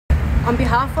On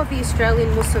behalf of the Australian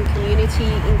Muslim community,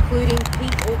 including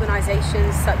peak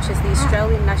organisations such as the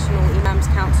Australian National Imams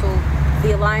Council,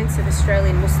 the Alliance of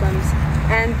Australian Muslims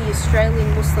and the Australian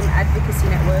Muslim Advocacy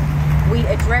Network, we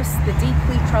address the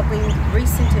deeply troubling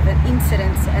recent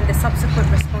incidents and the subsequent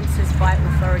responses by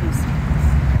authorities.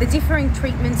 The differing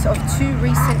treatments of two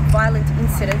recent violent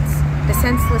incidents, the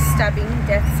senseless stabbing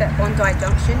deaths at Bondi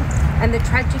Junction and the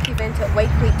tragic event at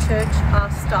Wakely Church, are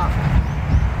stark.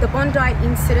 The Bondi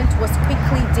incident was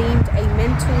quickly deemed a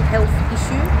mental health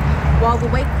issue, while the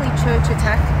Wakely Church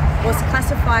attack was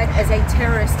classified as a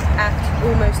terrorist act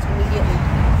almost immediately.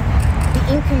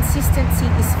 The inconsistency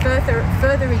is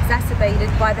further exacerbated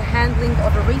by the handling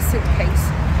of a recent case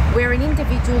where an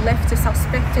individual left a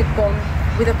suspected bomb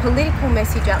with a political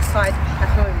message outside a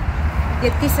home.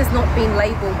 Yet this has not been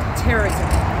labelled terrorism.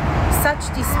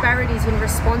 Such disparities in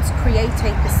response create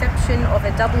a perception of a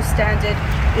double standard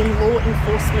in law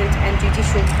enforcement and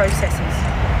judicial processes.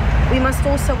 We must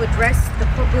also address the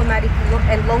problematic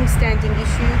and long-standing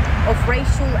issue of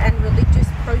racial and religious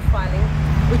profiling,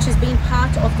 which has been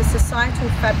part of the societal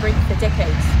fabric for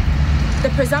decades.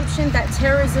 The presumption that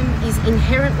terrorism is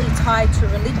inherently tied to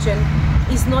religion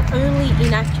is not only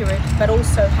inaccurate but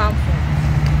also harmful.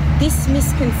 This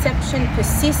misconception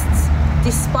persists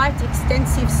despite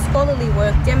extensive scholarly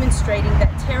work demonstrating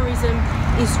that terrorism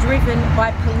is driven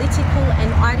by political and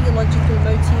ideological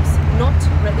motives, not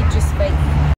religious faith.